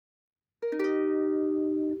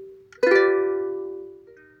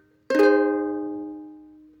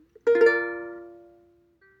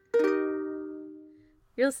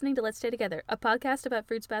You're listening to Let's Stay Together, a podcast about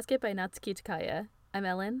Fruits Basket by Natsuki Takaya. I'm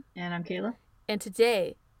Ellen. And I'm Kayla. And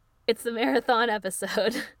today, it's the marathon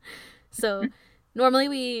episode. So, normally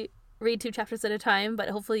we read 2 chapters at a time, but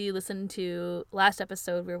hopefully you listened to last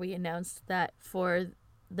episode where we announced that for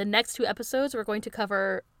the next 2 episodes, we're going to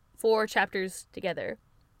cover 4 chapters together.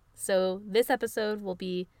 So, this episode will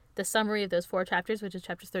be the summary of those 4 chapters, which is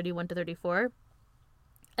chapters 31 to 34.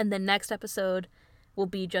 And the next episode will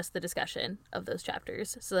be just the discussion of those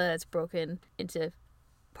chapters, so that it's broken into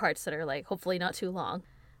parts that are like hopefully not too long.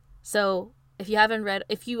 So if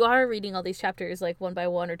you are reading all these chapters like 1 by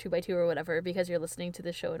 1 or 2 by 2 or whatever because you're listening to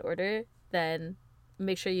the show in order, then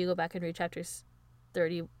make sure you go back and read chapters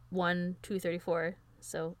 31 to 34.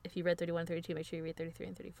 So if you read 31 and 32, make sure you read 33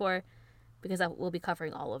 and 34 because we'll be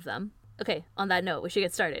covering all of them. Okay, on that note, we should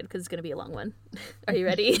get started because it's going to be a long one. Are you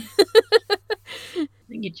ready?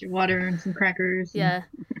 Get your water and some crackers. Yeah.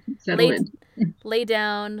 Lay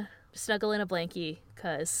down, snuggle in a blankie,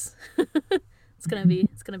 cause it's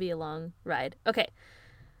gonna be a long ride. Okay.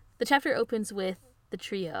 The chapter opens with the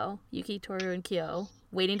trio, Yuki, Toru, and Kyo,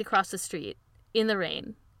 waiting to cross the street in the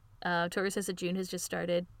rain. Toru says that June has just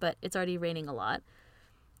started, but it's already raining a lot.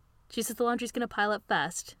 She says the laundry's gonna pile up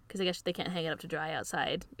fast, because I guess they can't hang it up to dry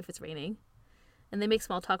outside if it's raining. And they make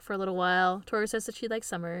small talk for a little while. Toru says that she likes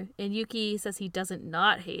summer, and Yuki says he doesn't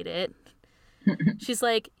not hate it. She's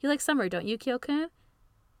like, you like summer, don't you, Kyo-kun?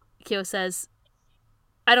 Kyo says,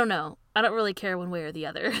 I don't know. I don't really care one way or the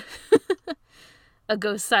other. A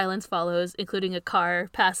ghost silence follows, including a car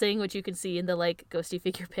passing, which you can see in the, like, ghosty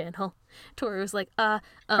figure panel. Toru's like, car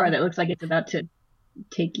that looks like it's about to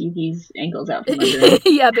take Yuki's ankles out from under him.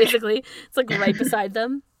 Yeah, basically. It's, like, right beside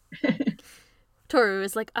them. Toru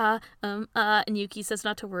is like, and Yuki says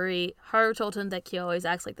not to worry. Haru told him that Kyo always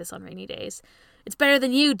acts like this on rainy days. It's better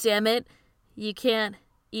than you, damn it. You can't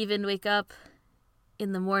even wake up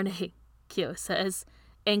in the morning, Kyo says,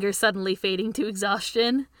 anger suddenly fading to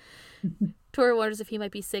exhaustion. Toru wonders if he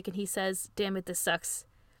might be sick, and he says, damn it, this sucks.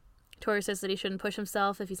 Toru says that he shouldn't push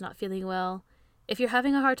himself if he's not feeling well. If you're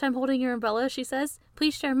having a hard time holding your umbrella, she says,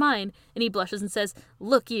 please share mine. And he blushes and says,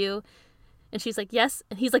 look, you. And she's like, yes.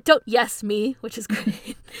 And he's like, don't yes me, which is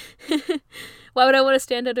great. Why would I want to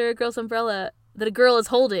stand under a girl's umbrella that a girl is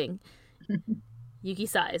holding? Yuki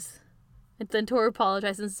sighs. And then Toru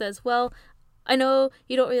apologizes and says, well, I know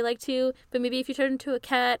you don't really like to, but maybe if you turn into a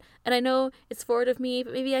cat, and I know it's forward of me,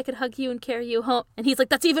 but maybe I could hug you and carry you home. And he's like,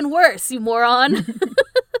 that's even worse, you moron.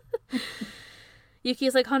 Yuki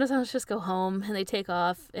is like, Honda-san, let's just go home. And they take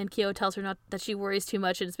off, and Kyo tells her not that she worries too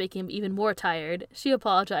much and it's making him even more tired. She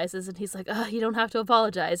apologizes, and he's like, you don't have to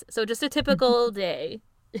apologize. So just a typical day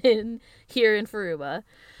here in Furuba.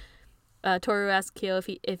 Toru asks Kyo if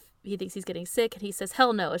he thinks he's getting sick, and he says,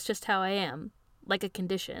 hell no, it's just how I am. Like a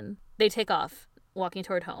condition. They take off, walking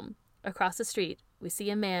toward home. Across the street, we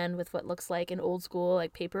see a man with what looks like an old school,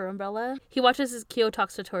 like, paper umbrella. He watches as Kyo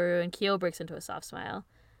talks to Toru, and Kyo breaks into a soft smile.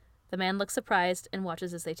 The man looks surprised and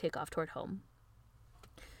watches as they take off toward home.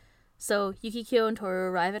 So, Yuki, Kyo, and Toru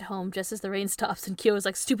arrive at home just as the rain stops, and Kyo is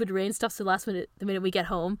like, stupid rain stops the minute we get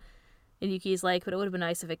home. And Yuki's like, but it would have been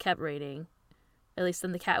nice if it kept raining. At least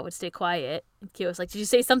then the cat would stay quiet. And Kyo's like, did you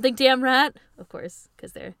say something, damn rat? Of course,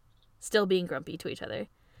 because they're still being grumpy to each other.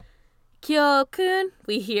 Kyo-kun,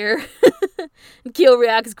 we hear. Kyo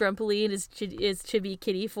reacts grumpily in his chibi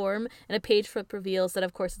kitty form, and a page flip reveals that,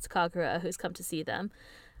 of course, it's Kagura who's come to see them.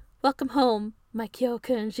 Welcome home, my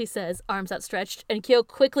Kyo-kun, she says, arms outstretched, and Kyo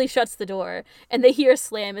quickly shuts the door, and they hear a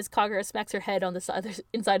slam as Kagura smacks her head on the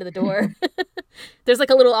inside of the door. There's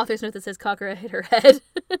like a little author's note that says Kagura hit her head.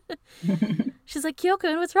 She's like,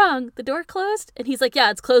 Kyo-kun, what's wrong? The door closed? And he's like,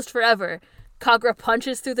 yeah, it's closed forever. Kagura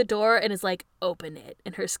punches through the door and is like, open it,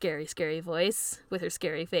 in her scary, scary voice, with her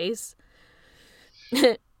scary face.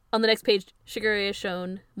 On the next page, Shigure is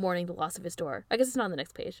shown mourning the loss of his door. I guess it's not on the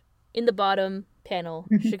next page. In the bottom panel,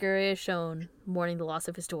 Shigure is shown mourning the loss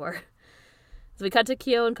of his door. So we cut to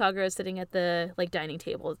Kyo and Kagura sitting at the, like, dining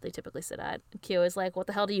table that they typically sit at. Kyo is like, what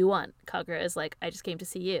the hell do you want? Kagura is like, I just came to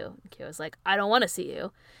see you. And Kyo is like, I don't want to see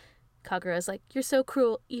you. Kagura is like, you're so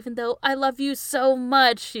cruel, even though I love you so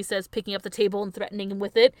much, she says, picking up the table and threatening him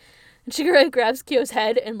with it. And Shigure grabs Kyo's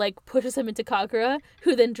head and, like, pushes him into Kagura,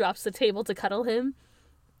 who then drops the table to cuddle him.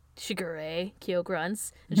 Shigure, Kyo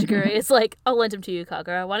grunts. And Shigure is like, I'll lend him to you,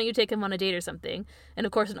 Kagura. Why don't you take him on a date or something? And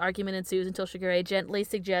of course an argument ensues until Shigure gently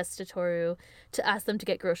suggests to Toru to ask them to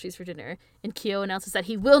get groceries for dinner. And Kyo announces that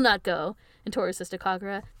he will not go. And Toru says to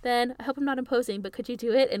Kagura, then, I hope I'm not imposing, but could you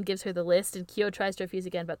do it? And gives her the list. And Kyo tries to refuse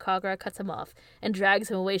again, but Kagura cuts him off and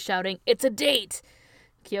drags him away shouting, it's a date!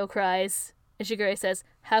 Kyo cries. And Shigure says,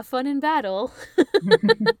 have fun in battle.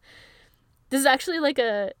 This is actually like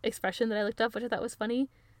a expression that I looked up, which I thought was funny.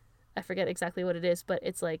 I forget exactly what it is, but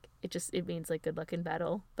it's like it means like good luck in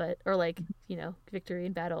battle, or like, victory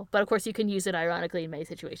in battle. But of course you can use it ironically in many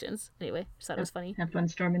situations. Anyway, just thought it was funny. Have fun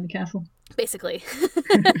storming the castle. Basically.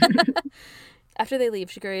 After they leave,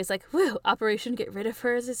 Shigure is like, "Woo, Operation Get Rid of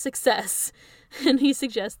Her is a success." And he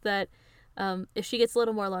suggests that if she gets a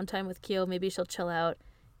little more alone time with Kyo, maybe she'll chill out.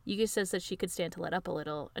 Yuki says that she could stand to let up a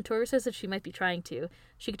little, and Toru says that she might be trying to.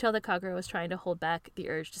 She could tell that Kagura was trying to hold back the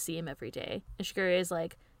urge to see him every day. And Shigure is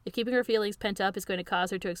like, if keeping her feelings pent up is going to cause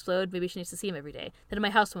her to explode, maybe she needs to see him every day. Then my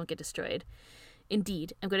house won't get destroyed.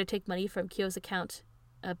 Indeed, I'm going to take money from Kyo's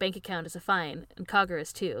bank account as a fine, and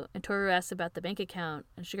Kagura's too. And Toru asks about the bank account,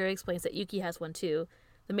 and Shigure explains that Yuki has one too.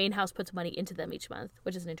 The main house puts money into them each month,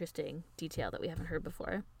 which is an interesting detail that we haven't heard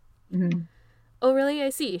before. Mm-hmm. Oh, really? I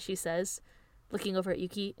see, she says, looking over at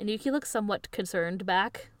Yuki, and Yuki looks somewhat concerned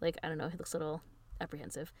back. Like, I don't know, he looks a little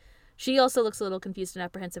apprehensive. She also looks a little confused and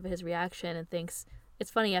apprehensive at his reaction and thinks, it's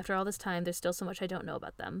funny, after all this time, there's still so much I don't know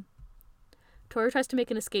about them. Toru tries to make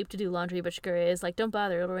an escape to do laundry, but Shigure is like, don't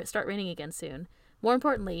bother, it'll start raining again soon. More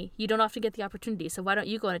importantly, you don't often get the opportunity, so why don't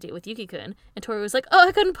you go on a date with Yuki-kun? And Toru was like, oh,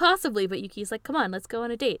 I couldn't possibly, but Yuki's like, come on, let's go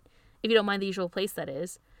on a date. If you don't mind the usual place, that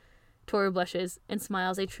is. Toru blushes and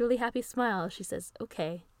smiles a truly happy smile. She says,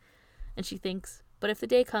 okay. And she thinks, but if the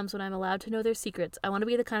day comes when I'm allowed to know their secrets, I want to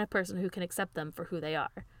be the kind of person who can accept them for who they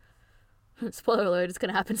are. Spoiler alert, it's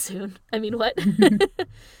going to happen soon. I mean, what?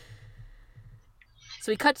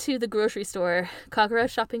 So we cut to the grocery store. Kagura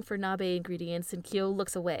is shopping for nabe ingredients, and Kyo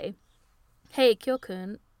looks away. Hey,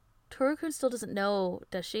 Kyo-kun, Toru-kun still doesn't know,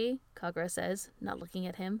 does she? Kagura says, not looking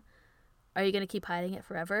at him. Are you going to keep hiding it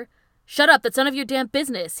forever? Shut up, that's none of your damn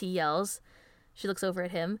business, he yells. She looks over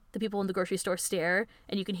at him. The people in the grocery store stare,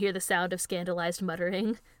 and you can hear the sound of scandalized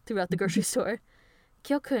muttering throughout the grocery store.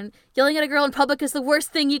 Kyo-kun, yelling at a girl in public is the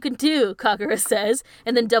worst thing you can do, Kagura says,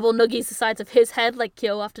 and then double noogies the sides of his head like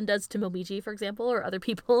Kyo often does to Momiji, for example, or other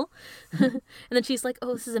people. And then she's like,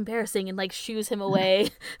 oh, this is embarrassing, and like shoos him away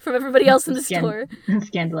from everybody else in the store.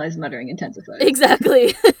 Scandalized muttering intensifies.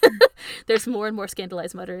 Exactly. There's more and more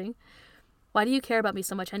scandalized muttering. Why do you care about me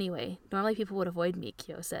so much anyway? Normally people would avoid me,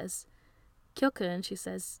 Kyo says. Kyo-kun, she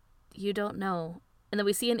says, you don't know. And then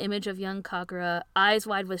we see an image of young Kagura, eyes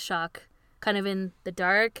wide with shock, kind of in the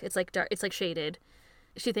dark. It's like shaded.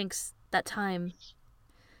 She thinks, that time.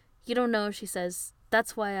 You don't know, she says.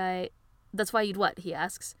 That's why you'd what, he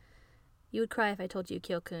asks. You would cry if I told you,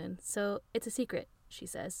 Kyo-kun. So it's a secret, she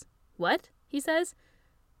says. What? He says.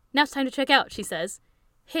 Now it's time to check out, she says.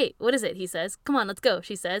 Hey, what is it? He says. Come on, let's go,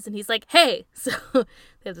 she says. And he's like, hey! So they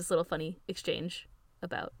have this little funny exchange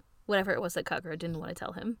about whatever it was that Kagura didn't want to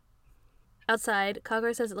tell him. Outside,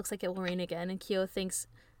 Kagura says it looks like it will rain again, and Kyo thinks,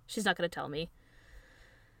 she's not going to tell me.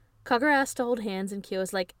 Kagura asks to hold hands, and Kyo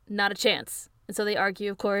is like, not a chance. And so they argue,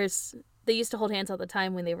 of course. They used to hold hands all the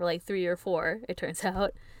time when they were like 3 or 4, it turns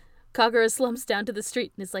out. Kagura slumps down to the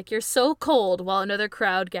street and is like, you're so cold, while another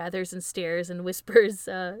crowd gathers and stares and whispers,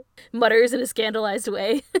 mutters in a scandalized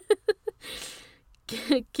way.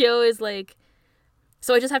 Kyo is like,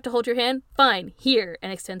 so I just have to hold your hand? Fine, here,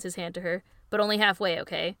 and extends his hand to her, but only halfway,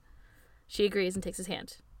 okay? She agrees and takes his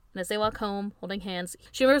hand. And as they walk home, holding hands,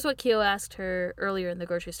 she remembers what Kyo asked her earlier in the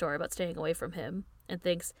grocery store about staying away from him, and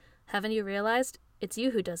thinks, haven't you realized? It's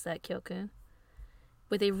you who does that, Kyo-kun.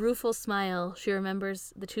 With a rueful smile, she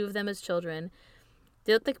remembers the 2 of them as children.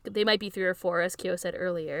 They look like they might be 3 or 4, as Kyo said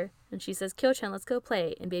earlier. And she says, Kyo-chan, let's go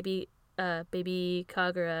play. And baby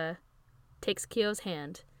Kagura takes Kyo's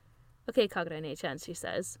hand. Okay, Kagura-ne-chan, she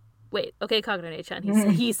says. Wait, okay, Kagura-ne-chan,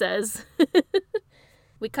 he says.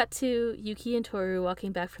 We cut to Yuki and Toru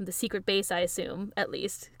walking back from the secret base, I assume, at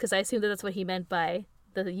least. Because I assume that that's what he meant by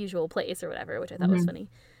the usual place or whatever, which I thought was funny.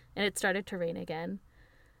 And it started to rain again.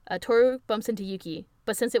 Toru bumps into Yuki,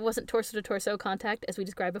 but since it wasn't torso-to-torso contact, as we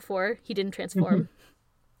described before, he didn't transform.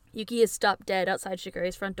 Yuki is stopped dead outside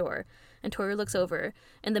Shigure's front door, and Toru looks over,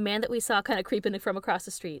 and the man that we saw kind of creeping from across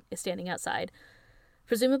the street is standing outside,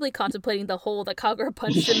 presumably contemplating the hole that Kagura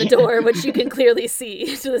punched in the door, which you can clearly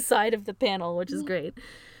see to the side of the panel, which is great.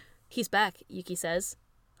 He's back, Yuki says.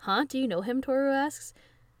 Huh? Do you know him? Toru asks.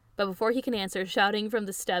 But before he can answer, shouting from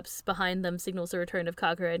the steps behind them signals the return of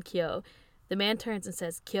Kagura and Kyo. The man turns and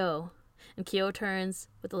says, Kyo. And Kyo turns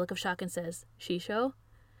with a look of shock and says, Shisho?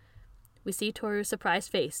 We see Toru's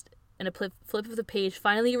surprised face, and a flip of the page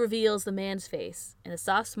finally reveals the man's face, and a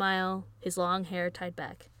soft smile, his long hair tied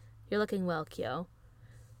back. You're looking well, Kyo.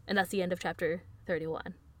 And that's the end of chapter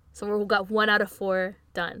 31. So we've got 1 out of 4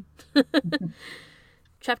 done.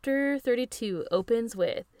 Chapter 32 opens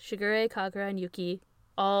with Shigure, Kagura, and Yuki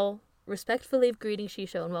all respectfully greeting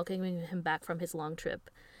Shisho and welcoming him back from his long trip.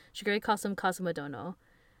 Shigure calls him Kazuma Dono,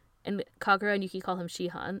 and Kagura and Yuki call him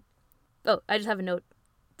Shihan. Oh, I just have a note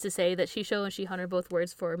to say that Shisho and Shihan are both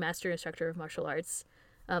words for master instructor of martial arts.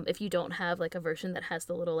 If you don't have like a version that has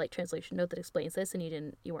the little like translation note that explains this and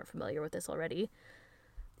you weren't familiar with this already,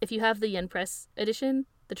 if you have the Yen Press edition,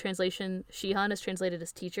 the translation Shihan is translated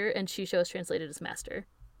as teacher and Shisho is translated as master.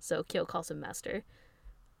 So Kyo calls him master.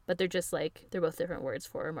 But they're just like, they're both different words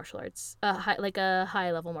for martial arts, like a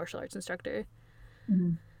high level martial arts instructor.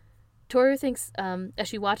 Mm-hmm. Toru thinks, as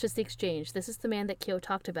she watches the exchange, this is the man that Kyo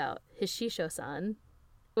talked about, his Shisho-san,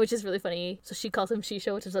 which is really funny. So she calls him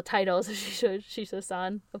Shisho, which is a title, so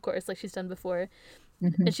Shisho-san, of course, like she's done before.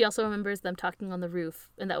 Mm-hmm. And she also remembers them talking on the roof,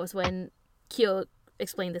 and that was when Kyo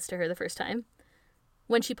explained this to her the first time,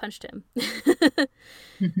 when she punched him.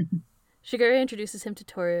 Shigure introduces him to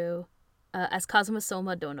Toru as Kazuma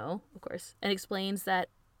Soma Dono, of course, and explains that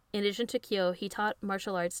in addition to Kyo, he taught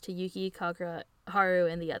martial arts to Yuki, Kagura, Haru,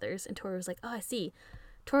 and the others. And Toru was like, oh, I see.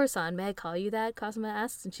 Toru-san, may I call you that? Kazuma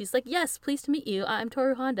asks. And she's like, yes, pleased to meet you. I'm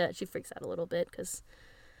Toru Honda. She freaks out a little bit because,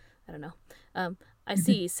 I don't know. I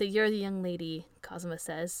see. So you're the young lady, Kazuma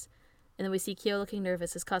says. And then we see Kyo looking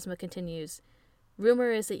nervous as Kazuma continues.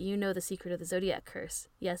 Rumor is that you know the secret of the Zodiac curse.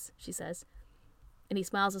 Yes, she says. And he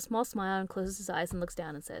smiles a small smile and closes his eyes and looks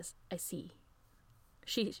down and says, I see.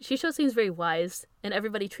 Shisho seems very wise, and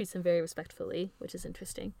everybody treats him very respectfully, which is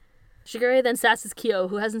interesting. Shigure then sasses Kyo,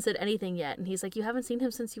 who hasn't said anything yet, and he's like, you haven't seen him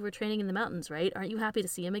since you were training in the mountains, right? Aren't you happy to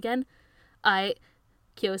see him again?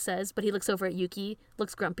 Kyo says, but he looks over at Yuki,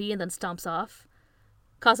 looks grumpy, and then stomps off.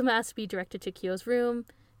 Kazuma asks to be directed to Kyo's room,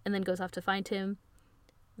 and then goes off to find him.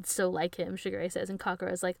 It's so like him, Shigure says, and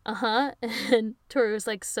Kagura is like, uh-huh, and Toru is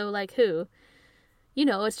like, so like who? You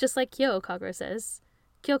know, it's just like Kyo, Kagura says.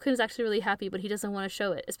 Kyo-kun is actually really happy, but he doesn't want to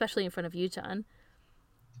show it, especially in front of Yu-chan.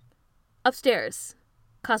 Upstairs,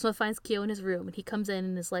 Kazuma finds Kyo in his room, and he comes in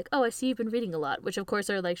and is like, oh, I see you've been reading a lot, which of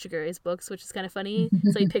course are like Shigure's books, which is kind of funny.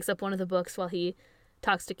 So he picks up one of the books while he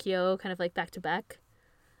talks to Kyo, kind of like back to back.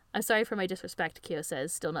 I'm sorry for my disrespect, Kyo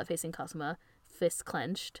says, still not facing Kazuma, fists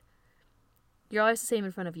clenched. You're always the same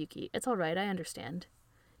in front of Yuki. It's all right, I understand.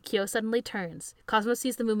 Kyo suddenly turns. Kazuma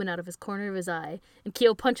sees the movement out of his corner of his eye, and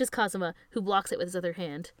Kyo punches Kazuma, who blocks it with his other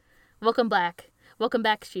hand. Welcome back. Welcome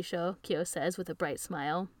back, Shisho, Kyo says with a bright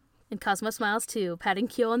smile. And Kazuma smiles too, patting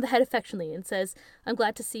Kyo on the head affectionately and says, I'm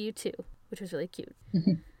glad to see you too, which was really cute.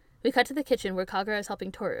 We cut to the kitchen where Kagura is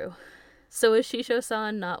helping Toru. So is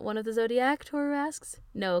Shisho-san not one of the Zodiac, Toru asks?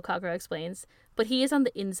 No, Kagura explains, but he is on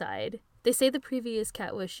the inside. They say the previous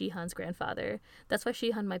cat was Shihan's grandfather. That's why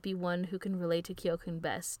Shihan might be one who can relate to Kyo-kun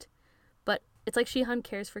best. But it's like Shihan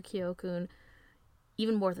cares for Kyo-kun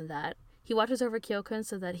even more than that. He watches over Kyo-kun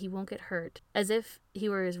so that he won't get hurt, as if he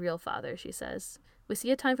were his real father, she says. We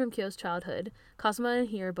see a time from Kyo's childhood. Kazuma and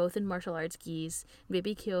he are both in martial arts gis.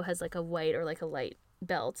 Maybe Kyo has like a white or like a light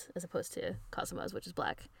belt, as opposed to Kazuma's, which is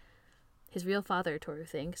black. His real father, Toru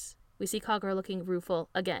thinks. We see Kagura looking rueful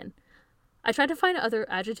again. I tried to find other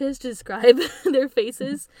adjectives to describe their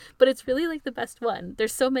faces, but it's really like the best one.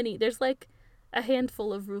 There's so many. There's like a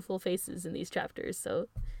handful of rueful faces in these chapters, so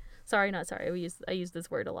sorry, not sorry. I use this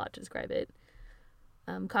word a lot to describe it.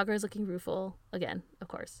 Kagura is looking rueful again, of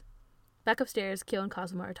course. Back upstairs, Kyo and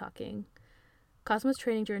Kazuma are talking. Kazuma's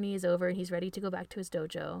training journey is over and he's ready to go back to his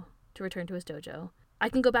dojo, to return to his dojo. I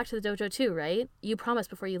can go back to the dojo too, right? You promised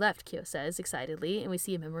before you left, Kyo says excitedly, and we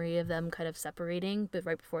see a memory of them kind of separating, but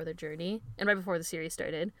right before their journey, and right before the series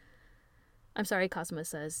started. I'm sorry, Kazuma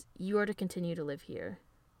says. You are to continue to live here.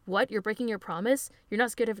 What? You're breaking your promise? You're not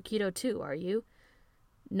scared of Aikido too, are you?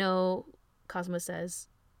 No, Kazuma says.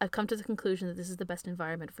 I've come to the conclusion that this is the best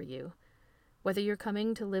environment for you. Whether you're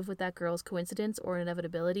coming to live with that girl's coincidence or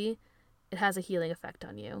inevitability, it has a healing effect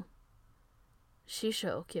on you.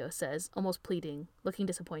 Shisho, Kyo says, almost pleading, looking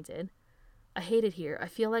disappointed. I hate it here. I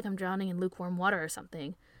feel like I'm drowning in lukewarm water or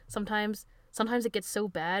something. Sometimes it gets so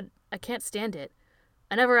bad, I can't stand it.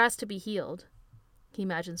 I never asked to be healed. He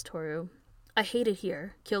imagines Toru. I hate it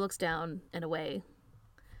here. Kyo looks down and away.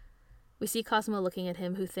 We see Kazuma looking at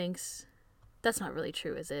him, who thinks, that's not really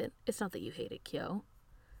true, is it? It's not that you hate it, Kyo.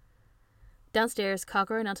 Downstairs,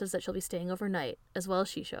 Kagura announces that she'll be staying overnight, as well as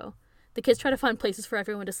Shisho. The kids try to find places for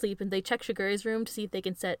everyone to sleep, and they check Shigure's room to see if they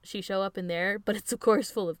can set Shisho up in there, but it's of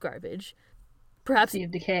course full of garbage. Perhaps Sea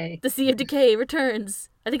of Decay. The Sea of Decay returns.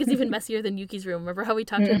 I think it's even messier than Yuki's room. Remember how we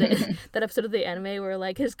talked about that episode of the anime where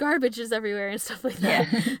like his garbage is everywhere and stuff like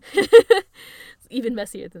that? Yeah. It's even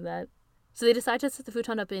messier than that. So they decide to set the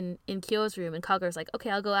futon up in Kyo's room, and Kagura's like, okay,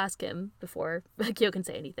 I'll go ask him before Kyo can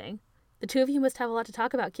say anything. The two of you must have a lot to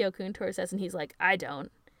talk about, Kyo-kun, Toru says, and he's like, I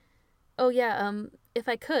don't. Oh yeah, if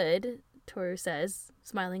I could, Toru says,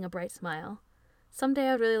 smiling a bright smile. Someday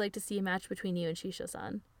I'd really like to see a match between you and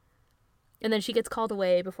Shisho-san. And then she gets called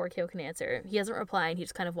away before Kyo can answer. He doesn't reply, and he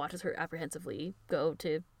just kind of watches her apprehensively go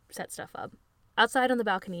to set stuff up. Outside on the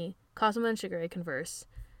balcony, Kazuma and Shigure converse.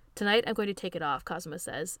 Tonight I'm going to take it off, Kazuma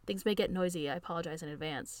says. Things may get noisy. I apologize in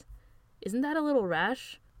advance. Isn't that a little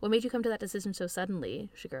rash? What made you come to that decision so suddenly?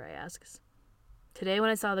 Shigure asks. Today when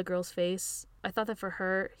I saw the girl's face, I thought that for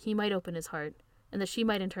her, he might open his heart, and that she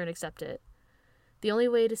might in turn accept it. The only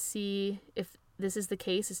way to see if this is the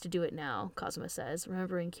case is to do it now, Kazuma says,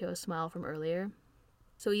 remembering Kyo's smile from earlier.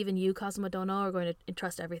 So even you, Kazuma Dono, are going to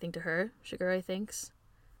entrust everything to her, Shigure thinks.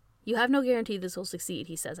 You have no guarantee this will succeed,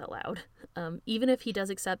 he says out loud. Even if she does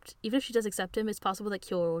accept him, it's possible that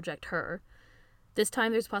Kyo will reject her. This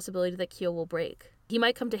time there's a possibility that Kyo will break. He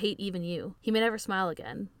might come to hate even you. He may never smile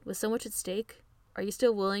again. With so much at stake, are you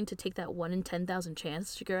still willing to take that 1 in 10,000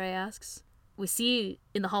 chance, Shigure asks. We see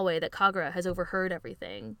in the hallway that Kagura has overheard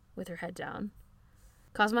everything, with her head down.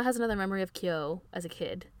 Kazuma has another memory of Kyo as a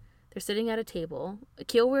kid. They're sitting at a table.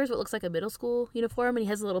 Kyo wears what looks like a middle school uniform, and he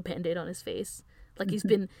has a little band-aid on his face. Like he's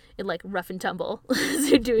been in, like, rough and tumble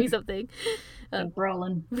doing something.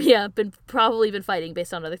 Brawling. Yeah, probably been fighting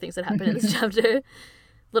based on other things that happened in this chapter.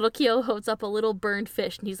 Little Kyo holds up a little burned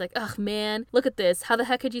fish, and he's like, ugh, man, look at this. How the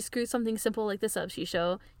heck could you screw something simple like this up,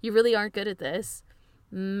 Shisho? You really aren't good at this.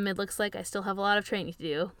 It looks like I still have a lot of training to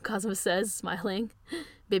do, Kazuma says, smiling.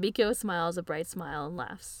 Baby Kyo smiles a bright smile and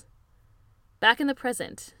laughs. Back in the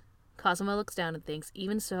present, Kazuma looks down and thinks,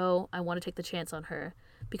 even so, I want to take the chance on her,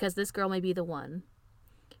 because this girl may be the one.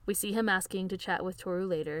 We see him asking to chat with Toru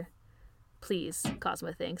later. Please,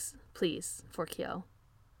 Kazuma thinks, please, for Kyo.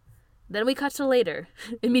 Then we cut to later,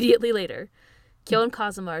 immediately later. Kyo and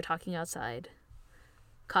Kazuma are talking outside.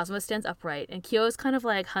 Kazuma stands upright, and Kyo is kind of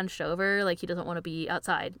like hunched over, like he doesn't want to be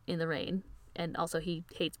outside in the rain. And also he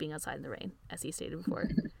hates being outside in the rain, as he stated before.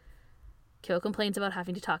 Kyo complains about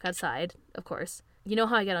having to talk outside, of course. You know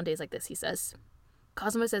how I get on days like this, he says.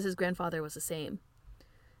 Kazuma says his grandfather was the same.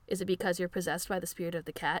 Is it because you're possessed by the spirit of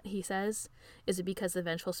the cat, he says? Is it because the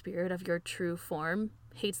vengeful spirit of your true form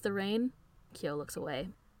hates the rain? Kyo looks away.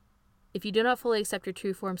 If you do not fully accept your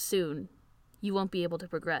true form soon, you won't be able to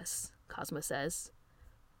progress, Kazuma says.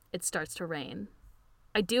 It starts to rain.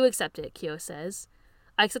 I do accept it, Kyo says.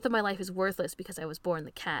 I accept that my life is worthless because I was born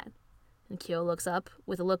the cat. And Kyo looks up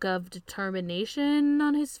with a look of determination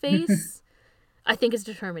on his face. I think it's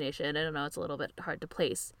determination. I don't know, it's a little bit hard to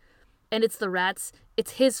place. And it's the rats.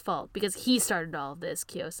 It's his fault because he started all of this,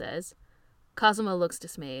 Kyo says. Kazuma looks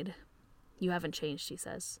dismayed. You haven't changed, she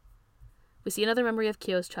says. We see another memory of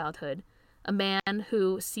Kyo's childhood. A man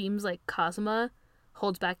who seems like Kazuma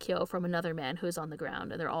holds back Kyo from another man who is on the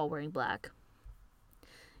ground, and they're all wearing black.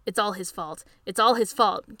 It's all his fault. It's all his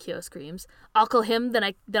fault, Kyo screams. I'll kill him,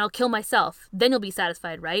 then I'll kill myself. Then you'll be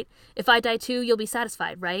satisfied, right? If I die too, you'll be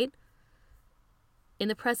satisfied, right? In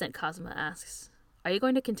the present, Kazuma asks, are you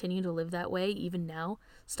going to continue to live that way even now?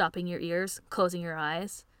 Stopping your ears, closing your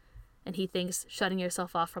eyes? And he thinks, shutting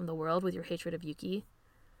yourself off from the world with your hatred of Yuki?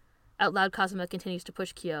 Out loud, Kazuma continues to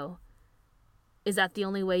push Kyo. Is that the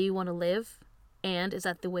only way you want to live? And is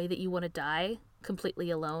that the way that you want to die, completely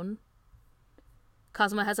alone?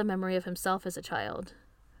 Kazuma has a memory of himself as a child.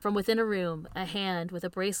 From within a room, a hand with a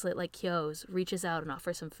bracelet like Kyo's reaches out and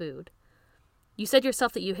offers him food. You said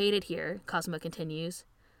yourself that you hate it here, Kazuma continues.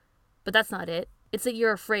 But that's not it. It's that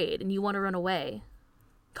you're afraid and you want to run away.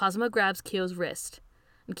 Kazuma grabs Kyo's wrist,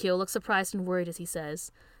 and Kyo looks surprised and worried as he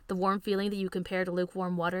says, the warm feeling that you compare to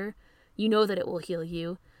lukewarm water, you know that it will heal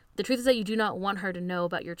you. The truth is that you do not want her to know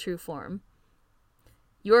about your true form.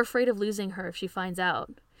 You're afraid of losing her if she finds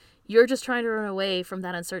out. You're just trying to run away from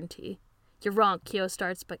that uncertainty. You're wrong, Kyo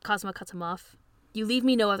starts, but Kazuma cuts him off. You leave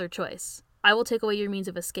me no other choice. I will take away your means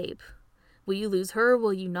of escape. Will you lose her or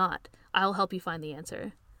will you not? I'll help you find the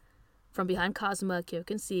answer. From behind Kazuma, Kyo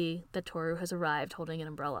can see that Toru has arrived holding an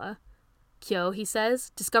umbrella. Kyo, he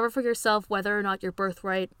says, discover for yourself whether or not your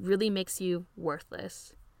birthright really makes you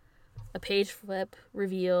worthless. A page flip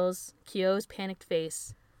reveals Kyo's panicked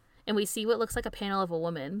face, and we see what looks like a panel of a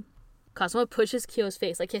woman. Kazuma pushes Kyo's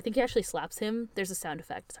face, like I think he actually slaps him. There's a sound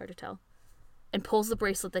effect, it's hard to tell. And pulls the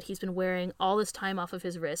bracelet that he's been wearing all this time off of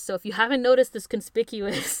his wrist. So if you haven't noticed this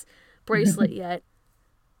conspicuous bracelet yet,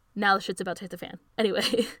 now the shit's about to hit the fan.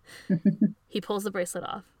 Anyway, he pulls the bracelet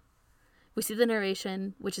off. We see the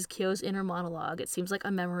narration, which is Kyo's inner monologue. It seems like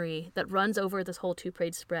a memory that runs over this whole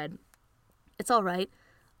two-page spread. It's all right.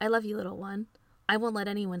 I love you, little one. I won't let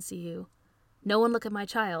anyone see you. No one look at my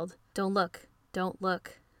child. Don't look. Don't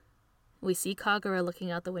look. We see Kagura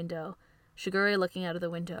looking out the window, Shigure looking out of the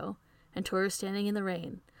window, and Toru standing in the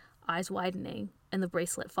rain, eyes widening, and the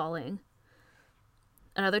bracelet falling.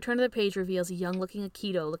 Another turn of the page reveals a young-looking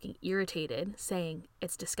Akito looking irritated, saying,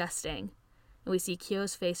 "It's disgusting." And we see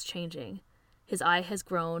Kyo's face changing. His eye has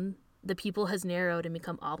grown, the pupil has narrowed and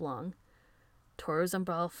become oblong. Toru's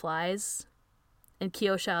umbrella flies, and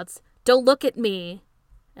Kyo shouts, "Don't look at me!"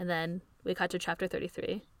 And then we cut to chapter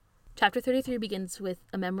 33. Chapter 33 begins with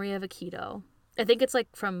a memory of Akito. I think it's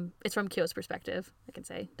from Kyo's perspective, I can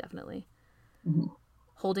say, definitely. Mm-hmm.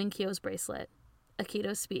 Holding Kyo's bracelet,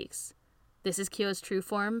 Akito speaks. This is Kyo's true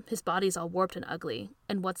form. His body's all warped and ugly.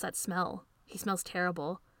 And what's that smell? He smells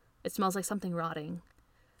terrible. It smells like something rotting.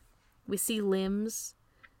 We see limbs.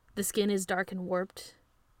 The skin is dark and warped.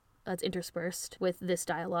 It's interspersed with this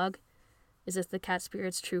dialogue. Is this the cat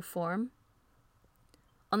spirit's true form?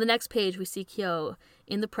 On the next page, we see Kyo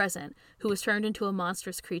in the present, who was turned into a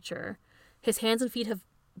monstrous creature. His hands and feet have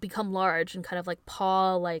become large and kind of like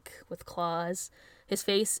paw-like with claws. His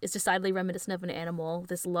face is decidedly reminiscent of an animal.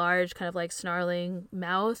 This large kind of like snarling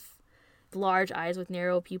mouth, large eyes with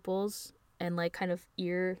narrow pupils, and like kind of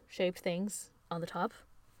ear-shaped things on the top.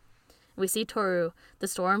 We see Toru, the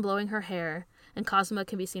storm blowing her hair, and Kazuma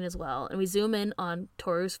can be seen as well. And we zoom in on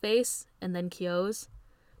Toru's face and then Kyo's.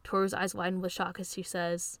 Toru's eyes widen with shock as she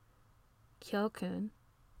says, "Kyo-kun."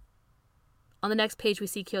 On the next page, we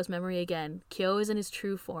see Kyo's memory again. Kyo is in his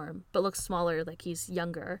true form, but looks smaller, like he's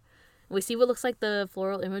younger. And we see what looks like the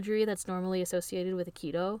floral imagery that's normally associated with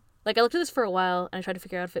Akito. Like, I looked at this for a while, and I tried to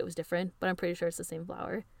figure out if it was different, but I'm pretty sure it's the same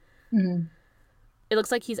flower. Mm-hmm. It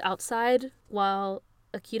looks like he's outside, while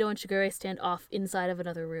Akito and Shigure stand off inside of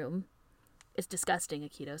another room. "It's disgusting,"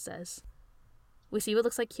 Akito says. We see what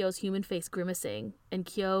looks like Kyo's human face grimacing, and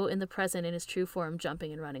Kyo in the present in his true form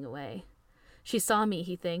jumping and running away. "She saw me,"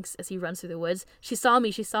 he thinks as he runs through the woods. She saw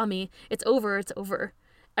me. It's over, it's over.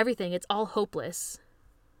 Everything, it's all hopeless."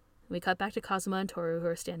 We cut back to Kazuma and Toru, who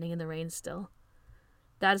are standing in the rain still.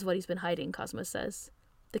 "That is what he's been hiding," Kazuma says.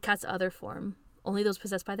 "The cat's other form. Only those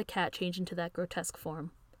possessed by the cat change into that grotesque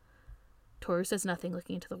form." Toru says nothing,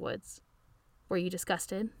 looking into the woods. "Were you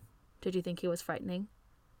disgusted? Did you think he was frightening?"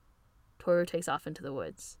 Toru takes off into the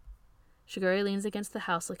woods. Shigure leans against the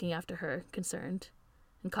house looking after her, concerned.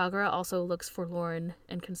 And Kagura also looks forlorn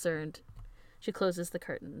and concerned. She closes the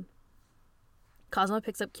curtain. Kazuma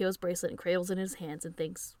picks up Kyo's bracelet and cradles it in his hands and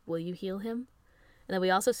thinks, "Will you heal him?" And then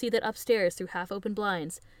we also see that upstairs, through half-open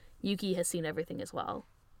blinds, Yuki has seen everything as well.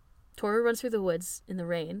 Toru runs through the woods in the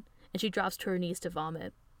rain, and she drops to her knees to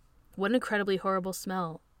vomit. What an incredibly horrible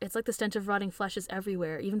smell. It's like the stench of rotting flesh is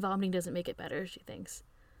everywhere. Even vomiting doesn't make it better, she thinks.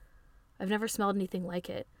 I've never smelled anything like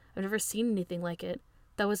it. I've never seen anything like it.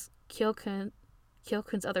 That was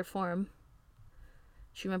Kyo-kun's other form.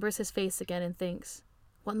 She remembers his face again and thinks,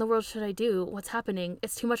 "What in the world should I do? What's happening?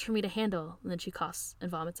 It's too much for me to handle." And then she coughs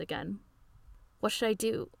and vomits again. "What should I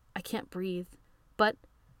do? I can't breathe." But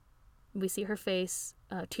we see her face,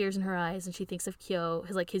 tears in her eyes, and she thinks of Kyo,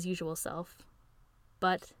 his usual self.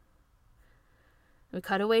 But we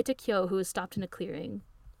cut away to Kyo, who is stopped in a clearing.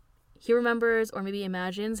 He remembers, or maybe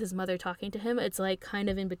imagines, his mother talking to him. It's like kind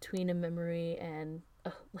of in between a memory and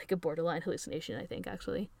like a borderline hallucination, I think,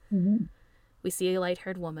 actually. Mm-hmm. We see a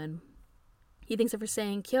light-haired woman. He thinks of her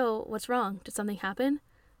saying, "Kyo, what's wrong? Did something happen?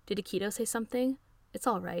 Did Akito say something? It's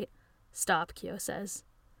all right." "Stop," Kyo says.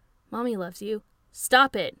 "Mommy loves you."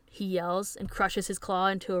 "Stop it," he yells and crushes his claw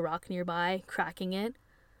into a rock nearby, cracking it.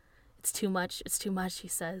 It's too much, he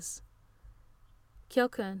says.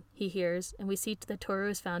 "Kyo-kun," he hears, and we see that Toru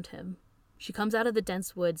has found him. She comes out of the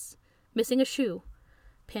dense woods, missing a shoe,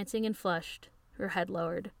 panting and flushed, her head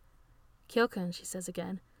lowered. "Kyo-kun," she says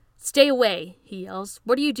again. "Stay away," he yells.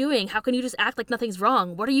 "What are you doing? How can you just act like nothing's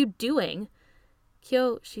wrong? What are you doing?"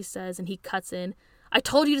 "Kyo," she says, and he cuts in. "I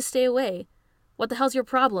told you to stay away. What the hell's your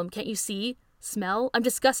problem? Can't you see? Smell? I'm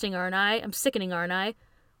disgusting, aren't I? I'm sickening, aren't I?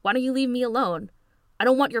 Why don't you leave me alone? I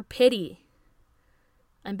don't want your pity."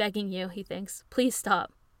 "I'm begging you," he thinks. "Please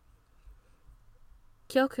stop."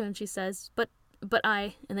 "Kyo-kun," she says, but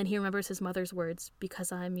I," and then he remembers his mother's words,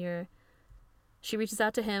 "because I'm your..." She reaches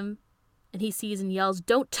out to him, and he sees and yells,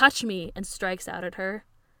 "Don't touch me!" and strikes out at her.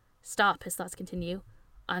 "Stop," his thoughts continue.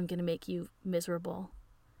 "I'm gonna make you miserable."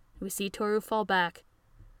 We see Toru fall back.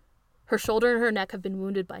 Her shoulder and her neck have been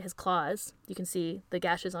wounded by his claws. You can see the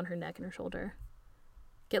gashes on her neck and her shoulder.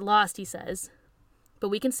 "Get lost," he says. But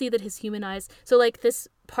we can see that his human eyes... So, this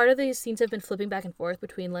part of these scenes have been flipping back and forth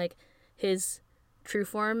between, his true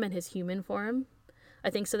form and his human form. I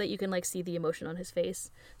think so that you can, see the emotion on his face.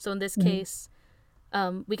 So in this case,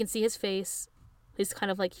 we can see his face, his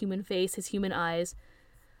kind of, human face, his human eyes.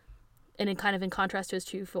 And in contrast to his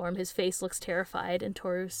true form, his face looks terrified. And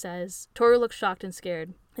Toru looks shocked and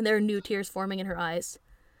scared. And there are new tears forming in her eyes.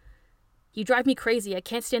 "You drive me crazy. I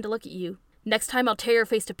can't stand to look at you. Next time I'll tear your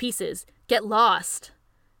face to pieces. Get lost.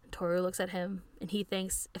 And Toru looks at him, and he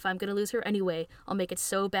thinks, if I'm going to lose her anyway, I'll make it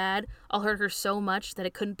so bad, I'll hurt her so much that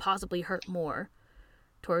it couldn't possibly hurt more.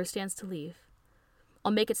 Toru stands to leave.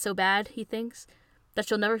 I'll make it so bad, he thinks, that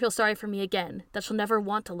she'll never feel sorry for me again, that she'll never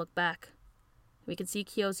want to look back. We can see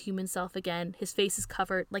Kyo's human self again. His face is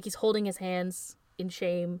covered, like he's holding his hands in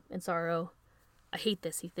shame and sorrow. I hate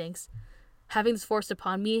this, he thinks. Having this forced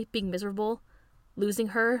upon me, being miserable, losing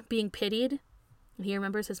her, being pitied. And he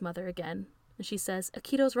remembers his mother again. And she says,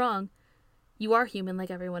 Akito's wrong. You are human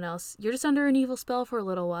like everyone else. You're just under an evil spell for a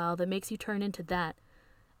little while that makes you turn into that.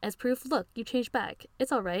 As proof, look, you changed back.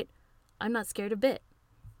 It's all right. I'm not scared a bit.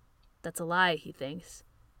 That's a lie, he thinks.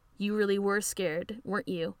 You really were scared, weren't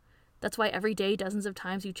you? That's why every day dozens of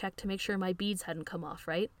times you checked to make sure my beads hadn't come off,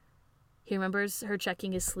 right? He remembers her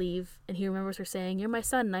checking his sleeve, and he remembers her saying, You're my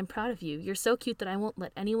son, and I'm proud of you. You're so cute that I won't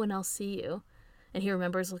let anyone else see you. And he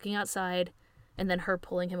remembers looking outside, and then her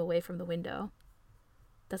pulling him away from the window.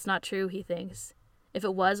 That's not true, he thinks. If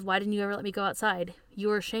it was, why didn't you ever let me go outside? You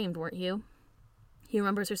were ashamed, weren't you? He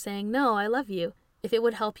remembers her saying, No, I love you. If it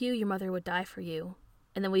would help you, your mother would die for you.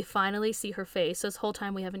 And then we finally see her face. So this whole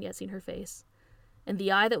time we haven't yet seen her face. And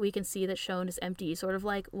the eye that we can see that's shown is empty, sort of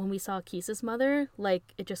like when we saw Kisa's mother,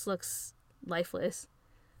 like it just looks lifeless.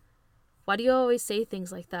 Why do you always say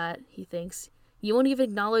things like that, he thinks. You won't even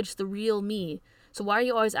acknowledge the real me, so why are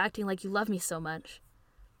you always acting like you love me so much?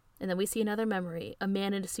 And then we see another memory, a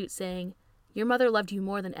man in a suit saying, Your mother loved you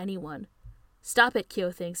more than anyone. Stop it,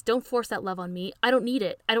 Kyo thinks. Don't force that love on me. I don't need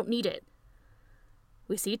it. I don't need it.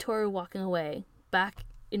 We see Toru walking away, back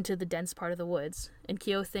into the dense part of the woods, and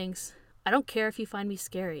Kyo thinks, I don't care if you find me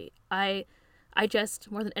scary. I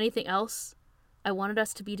just, more than anything else, I wanted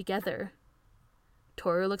us to be together.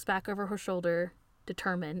 Toru looks back over her shoulder,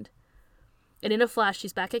 determined. And in a flash,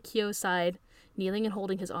 she's back at Kyo's side, kneeling and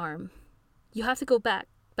holding his arm. You have to go back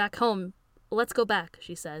home. Let's go back,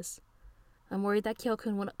 she says. I'm worried that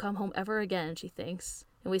Kyo-kun won't come home ever again, she thinks.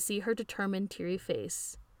 And we see her determined, teary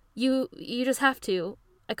face. You just have to.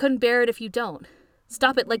 I couldn't bear it if you don't.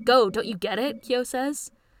 Stop it, let go, don't you get it? Kyo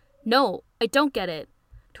says. No, I don't get it.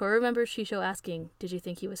 Toru remembers Shisho asking, Did you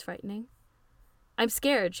think he was frightening? I'm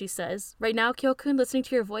scared, she says. Right now, Kyo-kun, listening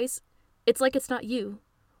to your voice, it's like it's not you.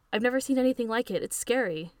 I've never seen anything like it. It's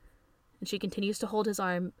scary. And she continues to hold his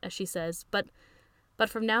arm as she says, But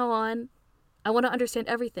from now on, I want to understand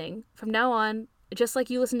everything. From now on, just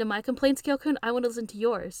like you listen to my complaints, Kyo-kun, I want to listen to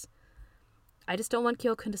yours. I just don't want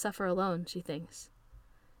Kyo-kun to suffer alone, she thinks.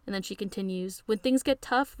 And then she continues, When things get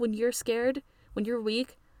tough, when you're scared, when you're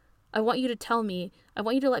weak, I want you to tell me. I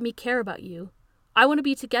want you to let me care about you. I want to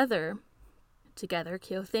be together. Together,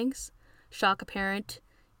 Kyo thinks, shock apparent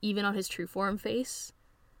even on his true form face.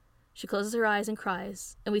 She closes her eyes and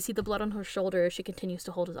cries, and we see the blood on her shoulder as she continues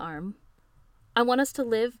to hold his arm. I want us to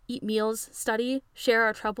live, eat meals, study, share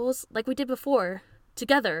our troubles, like we did before.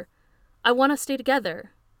 Together. I want us to stay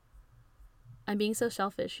together. I'm being so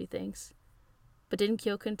selfish, she thinks. But didn't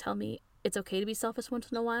Kyo-kun tell me it's okay to be selfish once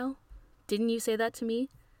in a while? Didn't you say that to me?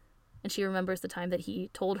 And she remembers the time that he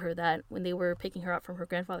told her that when they were picking her up from her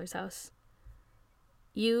grandfather's house.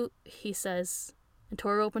 You, he says, and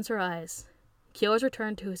Toru opens her eyes. Kyo has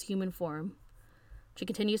returned to his human form. She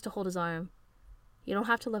continues to hold his arm. You don't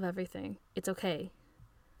have to love everything. It's okay.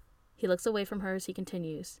 He looks away from her as he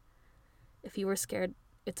continues. If you were scared,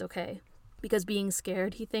 it's okay. Because being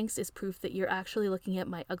scared, he thinks, is proof that you're actually looking at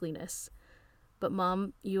my ugliness. But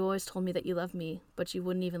Mom, you always told me that you loved me, but you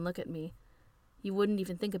wouldn't even look at me. You wouldn't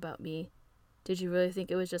even think about me. Did you really think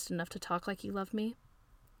it was just enough to talk like you loved me?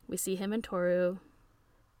 We see him and Toru.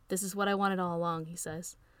 This is what I wanted all along, he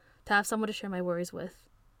says. To have someone to share my worries with.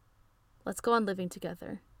 Let's go on living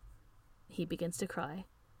together. He begins to cry.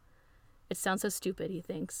 It sounds so stupid, he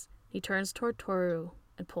thinks. He turns toward Toru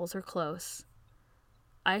and pulls her close.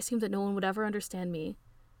 I assumed that no one would ever understand me.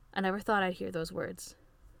 I never thought I'd hear those words.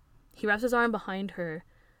 He wraps his arm behind her,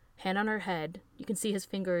 hand on her head. You can see his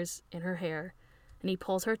fingers in her hair, and he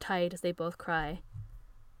pulls her tight as they both cry.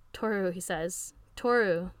 Toru, he says.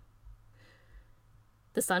 Toru.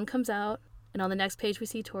 The sun comes out, and on the next page we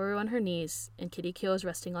see Toru on her knees, and Kitty Kyo is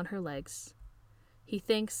resting on her legs. He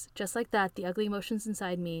thinks, just like that, the ugly emotions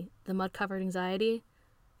inside me, the mud-covered anxiety,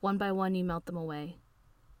 one by one you melt them away.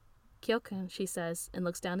 Kyo-kun, she says, and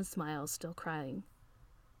looks down and smiles, still crying.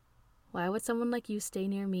 Why would someone like you stay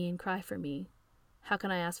near me and cry for me? How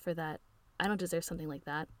can I ask for that? I don't deserve something like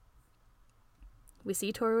that. We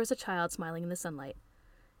see Toru as a child smiling in the sunlight.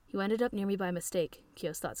 You ended up near me by mistake,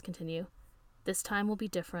 Kyo's thoughts continue. This time will be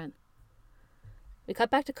different. We cut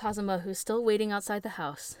back to Kazuma, who's still waiting outside the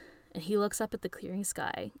house, and he looks up at the clearing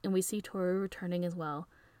sky, and we see Toru returning as well,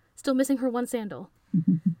 Still missing her one sandal.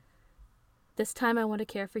 This time I want to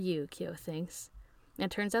care for you, Kyo thinks. And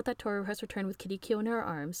it turns out that Toru has returned with Kitty Kyo in her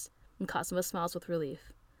arms, and Kazuma smiles with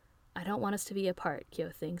relief. I don't want us to be apart,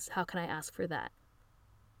 Kyo thinks. How can I ask for that?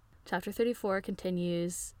 Chapter 34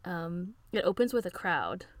 continues. It opens with a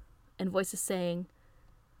crowd, and voices saying,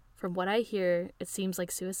 from what I hear, it seems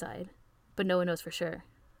like suicide, but no one knows for sure.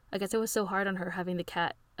 I guess it was so hard on her having the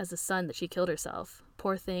cat as a son that she killed herself.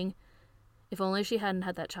 Poor thing. If only she hadn't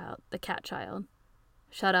had that child, the cat child.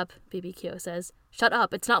 Shut up, Baby Kyo says. Shut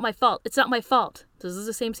up, it's not my fault, it's not my fault. This is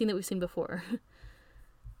the same scene that we've seen before.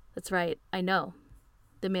 That's right, I know.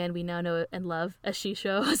 The man we now know and love, as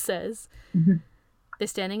Shisho says. They're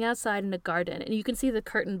standing outside in a garden, and you can see the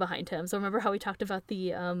curtain behind him. So remember how we talked about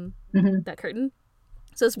the that curtain?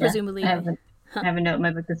 So it's presumably... I have a note in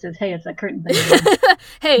my book that says, hey, it's that curtain thing.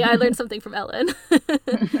 Hey, I learned something from Ellen.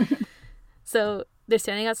 So they're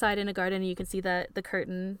standing outside in a garden, and you can see the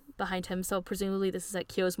curtain behind him. So presumably this is at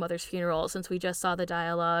Kyo's mother's funeral. Since we just saw the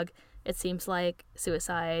dialogue, it seems like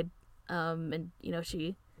suicide. And, you know,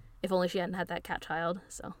 if only she hadn't had that cat child.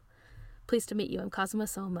 So, pleased to meet you. I'm Kazuma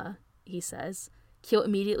Soma, he says. Kyo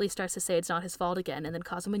immediately starts to say it's not his fault again, and then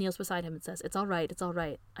Kazuma kneels beside him and says, it's all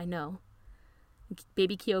right, I know.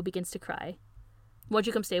 Baby Kyo begins to cry. Won't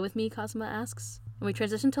you come stay with me, Kazuma asks. And we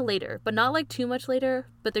transition to later, but not like too much later,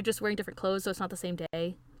 but they're just wearing different clothes, so it's not the same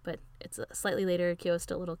day, but it's slightly later. Kyo's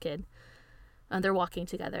still a little kid. They're walking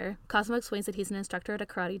together. Kazuma explains that he's an instructor at a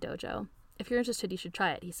karate dojo. If you're interested, you should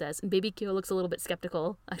try it, he says, and Baby Kyo looks a little bit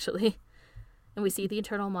skeptical, actually. And we see the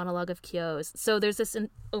internal monologue of Kyo's. So there's this,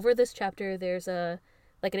 over this chapter, there's an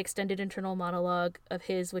extended internal monologue of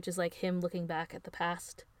his, which is like him looking back at the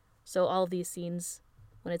past. So all of these scenes,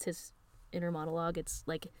 when it's his inner monologue, it's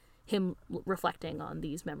like him reflecting on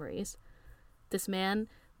these memories. This man,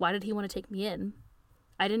 why did he want to take me in?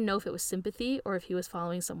 I didn't know if it was sympathy or if he was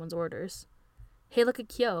following someone's orders. Hey, look at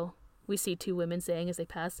Kyo, we see two women saying as they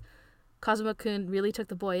pass. Kazuma-kun really took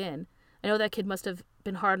the boy in. I know that kid must have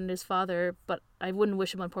been hard on his father, but I wouldn't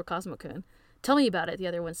wish him on poor Kazuma-kun. Tell me about it, the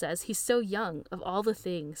other one says. He's so young, of all the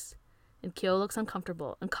things. And Kyo looks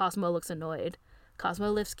uncomfortable, and Kazuma looks annoyed.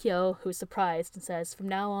 Kazuma lifts Kyo, who's surprised, and says, from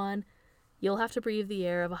now on, you'll have to breathe the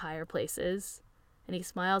air of higher places. And he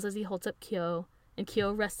smiles as he holds up Kyo, and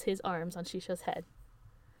Kyo rests his arms on Shisho's head.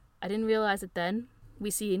 I didn't realize it then,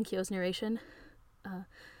 we see in Kyo's narration.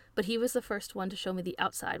 But he was the first one to show me the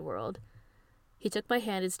outside world. He took my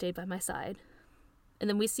hand and stayed by my side. And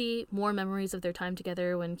then we see more memories of their time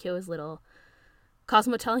together when Kyo was little.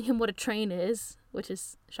 Kazuma telling him what a train is, which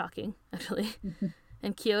is shocking, actually.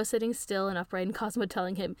 And Kyo sitting still and upright, and Kazuma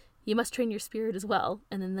telling him, you must train your spirit as well,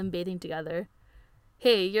 and then them bathing together.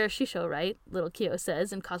 Hey, you're a Shisho, right? Little Kyo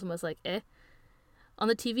says, and Kazuma's like, eh? On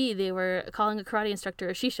the TV, they were calling a karate instructor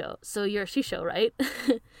a Shisho, so you're a Shisho, right?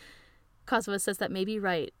 Kazuma says that may be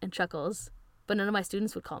right, and chuckles, but none of my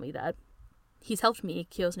students would call me that. He's helped me,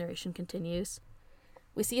 Kyo's narration continues.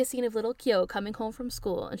 We see a scene of little Kyo coming home from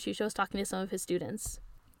school, and Shisho's talking to some of his students.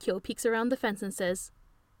 Kyo peeks around the fence and says,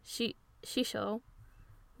 Shisho.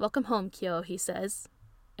 Welcome home, Kyo, he says.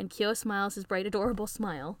 And Kyo smiles his bright, adorable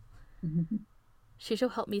smile.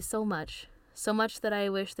 Shisho helped me so much that I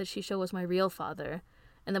wish that Shisho was my real father.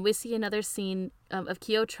 And then we see another scene of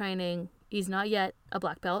Kyo training. He's not yet a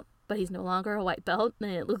black belt, but he's no longer a white belt,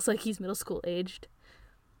 and it looks like he's middle school aged.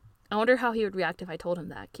 I wonder how he would react if I told him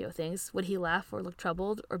that, Kyo thinks. Would he laugh or look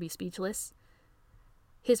troubled or be speechless?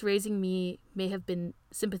 His raising me may have been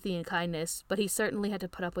sympathy and kindness, but he certainly had to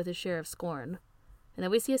put up with his share of scorn. And then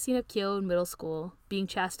we see a scene of Kyo in middle school, being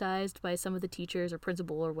chastised by some of the teachers or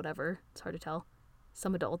principal or whatever. It's hard to tell.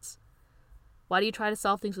 Some adults. Why do you try to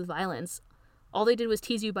solve things with violence? All they did was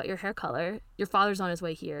tease you about your hair color. Your father's on his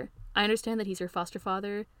way here. I understand that he's your foster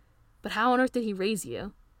father, but how on earth did he raise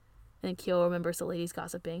you? And Kyo remembers the ladies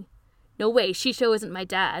gossiping. No way, Shisho isn't my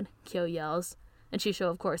dad, Kyo yells. And Shisho,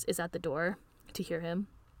 of course, is at the door to hear him.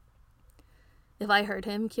 If I heard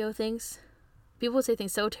him, Kyo thinks, people would say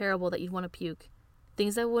things so terrible that you'd want to puke.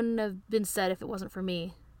 Things that wouldn't have been said if it wasn't for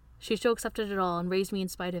me. Shisho accepted it all and raised me in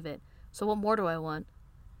spite of it. So what more do I want?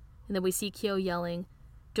 And then we see Kyo yelling,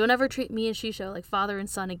 don't ever treat me and Shisho like father and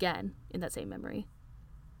son again, in that same memory.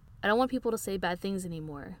 I don't want people to say bad things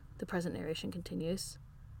anymore, the present narration continues.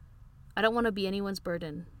 I don't want to be anyone's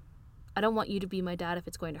burden. I don't want you to be my dad if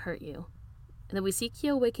it's going to hurt you. And then we see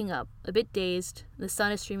Kyo waking up, a bit dazed, and the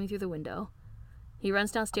sun is streaming through the window. He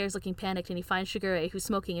runs downstairs looking panicked, and he finds Shigure, who's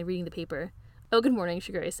smoking and reading the paper. Oh, good morning,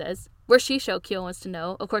 Shigure says. Where's Shisho, Kyo wants to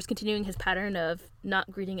know, of course continuing his pattern of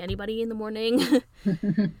not greeting anybody in the morning.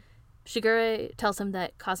 Shigure tells him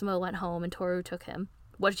that Kazuma went home and Toru took him.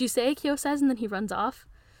 What did you say, Kyo says, and then he runs off.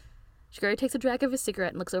 Shigure takes a drag of his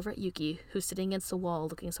cigarette and looks over at Yuki, who's sitting against the wall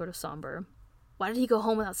looking sort of somber. Why did he go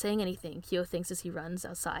home without saying anything? Kyo thinks as he runs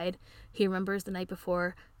outside. He remembers the night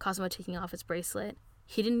before, Kazuma taking off his bracelet.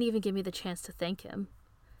 He didn't even give me the chance to thank him.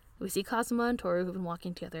 We see Kazuma and Toru who've been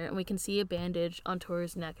walking together, and we can see a bandage on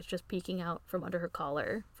Toru's neck. It's just peeking out from under her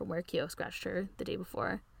collar, from where Kyo scratched her the day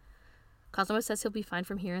before. Kazuma says he'll be fine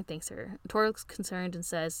from here and thanks her. Toru looks concerned and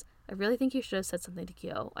says, I really think you should have said something to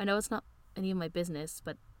Kyo. I know it's not any of my business,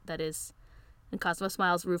 but that is... And Kazuma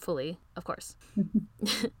smiles ruefully, of course.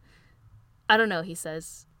 I don't know, he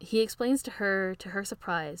says. He explains to her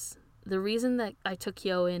surprise, the reason that I took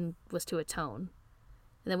Kyo in was to atone.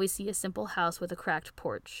 And then we see a simple house with a cracked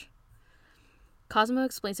porch. Kazuma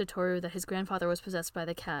explains to Toru that his grandfather was possessed by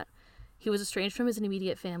the cat. He was estranged from his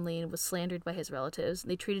immediate family and was slandered by his relatives.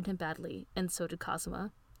 They treated him badly, and so did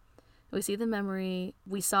Kazuma. We see the memory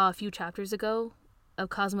we saw a few chapters ago of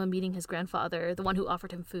Kazuma meeting his grandfather, the one who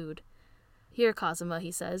offered him food. Here, Kazuma,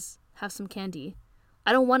 he says, have some candy.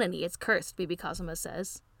 I don't want any, it's cursed, baby Kazuma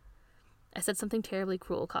says. I said something terribly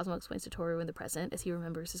cruel, Kazuma explains to Toru in the present, as he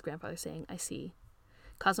remembers his grandfather saying, I see.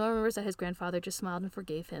 Kazuma remembers that his grandfather just smiled and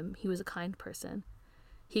forgave him. He was a kind person.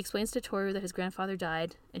 He explains to Toru that his grandfather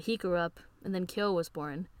died, and he grew up, and then Kyo was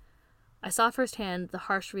born. I saw firsthand the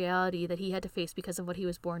harsh reality that he had to face because of what he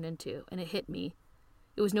was born into, and it hit me.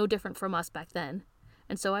 It was no different from us back then,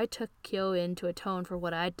 and so I took Kyo in to atone for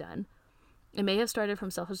what I'd done. It may have started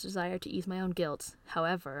from selfish desire to ease my own guilt,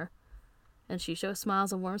 however, and Shisho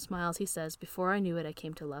smiles and warm smiles, he says, before I knew it, I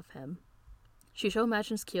came to love him. Shisho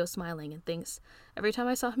imagines Kyo smiling and thinks, every time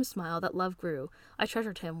I saw him smile, that love grew. I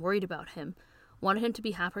treasured him, worried about him, wanted him to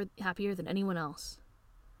be happier than anyone else.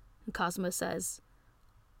 And Kazuma says,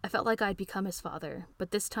 I felt like I'd become his father,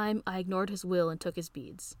 but this time I ignored his will and took his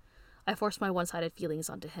beads. I forced my one-sided feelings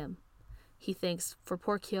onto him. He thinks, for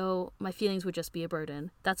poor Kyo, my feelings would just be a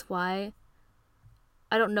burden. That's why...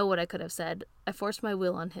 I don't know what I could have said. I forced my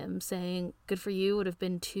will on him, saying, good for you would have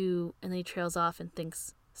been too, and then he trails off and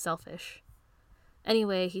thinks, selfish.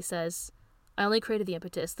 Anyway, he says, I only created the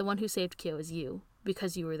impetus. The one who saved Kyo is you,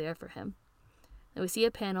 because you were there for him. And we see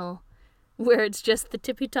a panel where it's just the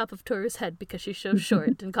tippy top of Toru's head because she's so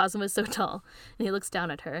short and Kazuma's so tall, and he looks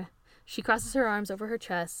down at her. She crosses her arms over her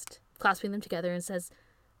chest, clasping them together, and says,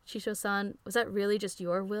 Shisho-san, was that really just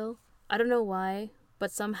your will? I don't know why,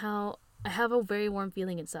 but somehow I have a very warm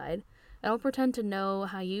feeling inside. I don't pretend to know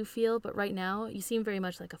how you feel, but right now you seem very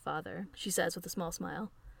much like a father, she says with a small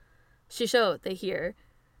smile. Shisho, they hear,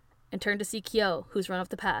 and turn to see Kyo, who's run up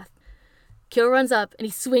the path. Kyo runs up, and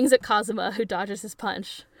he swings at Kazuma, who dodges his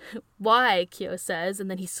punch. Why, Kyo says,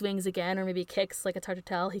 and then he swings again, or maybe kicks, like it's hard to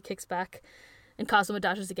tell. He kicks back, and Kazuma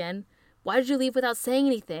dodges again. Why did you leave without saying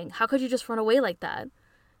anything? How could you just run away like that?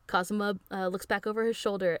 Kazuma looks back over his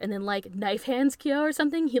shoulder, and then, knife hands Kyo or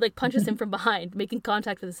something. He, punches him from behind, making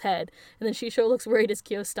contact with his head, and then Shisho looks worried as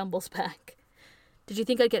Kyo stumbles back. Did you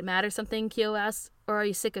think I'd get mad or something, Kyo asks, or are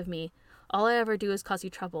you sick of me? All I ever do is cause you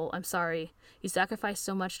trouble. I'm sorry. You sacrificed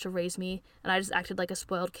so much to raise me, and I just acted like a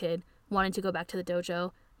spoiled kid, wanting to go back to the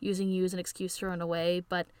dojo, using you as an excuse to run away,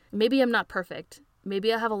 but maybe I'm not perfect.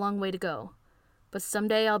 Maybe I have a long way to go. But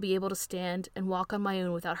someday I'll be able to stand and walk on my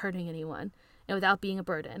own without hurting anyone, and without being a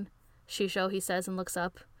burden. Shisho, he says, and looks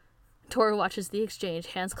up. Toru watches the exchange,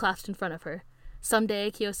 hands clasped in front of her.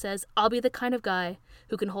 Someday, Kyo says, I'll be the kind of guy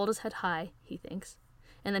who can hold his head high, he thinks.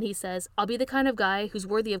 And then he says, I'll be the kind of guy who's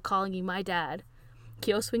worthy of calling you my dad.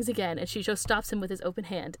 Kyo swings again, and Shisho stops him with his open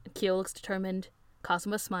hand. Kyo looks determined.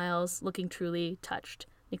 Kazuma smiles, looking truly touched.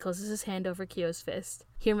 He closes his hand over Kyo's fist.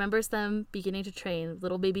 He remembers them beginning to train,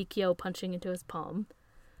 little baby Kyo punching into his palm.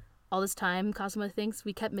 All this time, Kazuma thinks,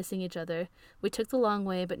 we kept missing each other. We took the long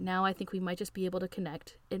way, but now I think we might just be able to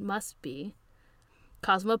connect. It must be.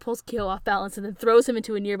 Kazuma pulls Kyo off balance and then throws him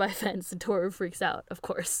into a nearby fence, and Toru freaks out, of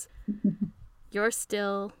course. You're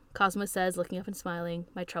still, Kazuma says, looking up and smiling,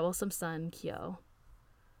 my troublesome son, Kyo.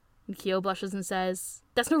 And Kyo blushes and says,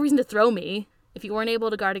 that's no reason to throw me. If you weren't able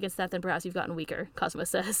to guard against that, then perhaps you've gotten weaker, Kazuma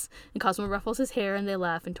says. And Kazuma ruffles his hair and they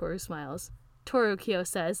laugh, and Toru smiles. Toru, Kyo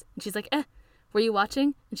says, and she's like, were you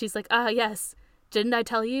watching? And she's like, yes. Didn't I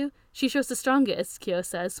tell you? Shisho's the strongest, Kyo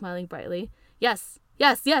says, smiling brightly. Yes,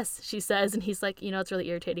 she says, and he's like, it's really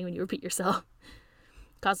irritating when you repeat yourself.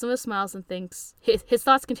 Kazuma smiles and thinks, his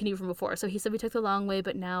thoughts continue from before. So he said, we took the long way,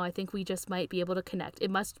 but now I think we just might be able to connect.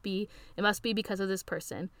 It must be because of this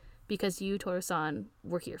person, because you, Toru-san,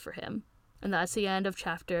 were here for him. And that's the end of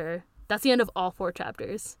all 4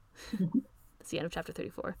 chapters. That's the end of chapter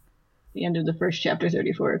 34. The end of the first chapter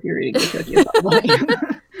 34 if you're reading the Tokyo volume.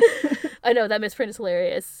 I know, that misprint is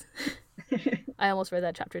hilarious. I almost read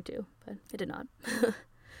that chapter too, but I did not.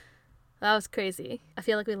 That was crazy. I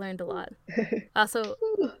feel like we learned a lot. Also,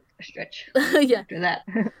 A stretch yeah. after that.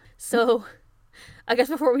 So, I guess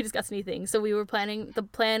before we discuss anything, so we were planning, the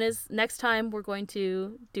plan is next time we're going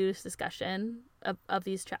to do this discussion of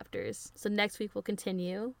these chapters. So next week we'll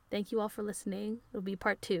continue. Thank you all for listening. It'll be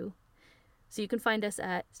part 2. So you can find us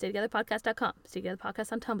at staytogetherpodcast.com, Stay Together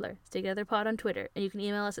Podcast on Tumblr, Stay Together Pod on Twitter, and you can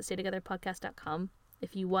email us at staytogetherpodcast.com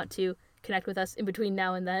if you want to connect with us in between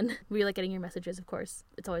now and then. We like getting your messages, of course.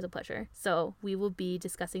 It's always a pleasure. So we will be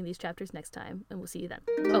discussing these chapters next time, and we'll see you then.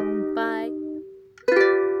 Oh, bye.